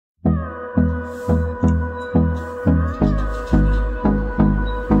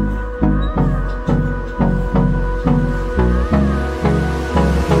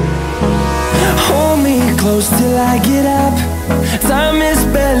till I get up. Time is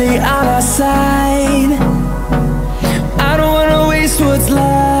barely on our side. I don't wanna waste what's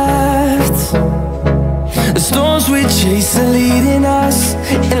left. The storms we chase are leading us,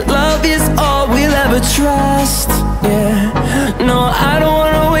 and love is all we'll ever trust. Yeah, no, I don't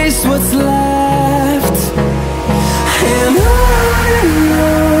wanna waste what's left. And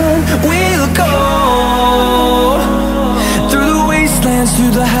on we'll go, through the wastelands,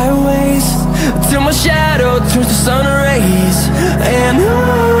 through the highways, till my shadow turns to sun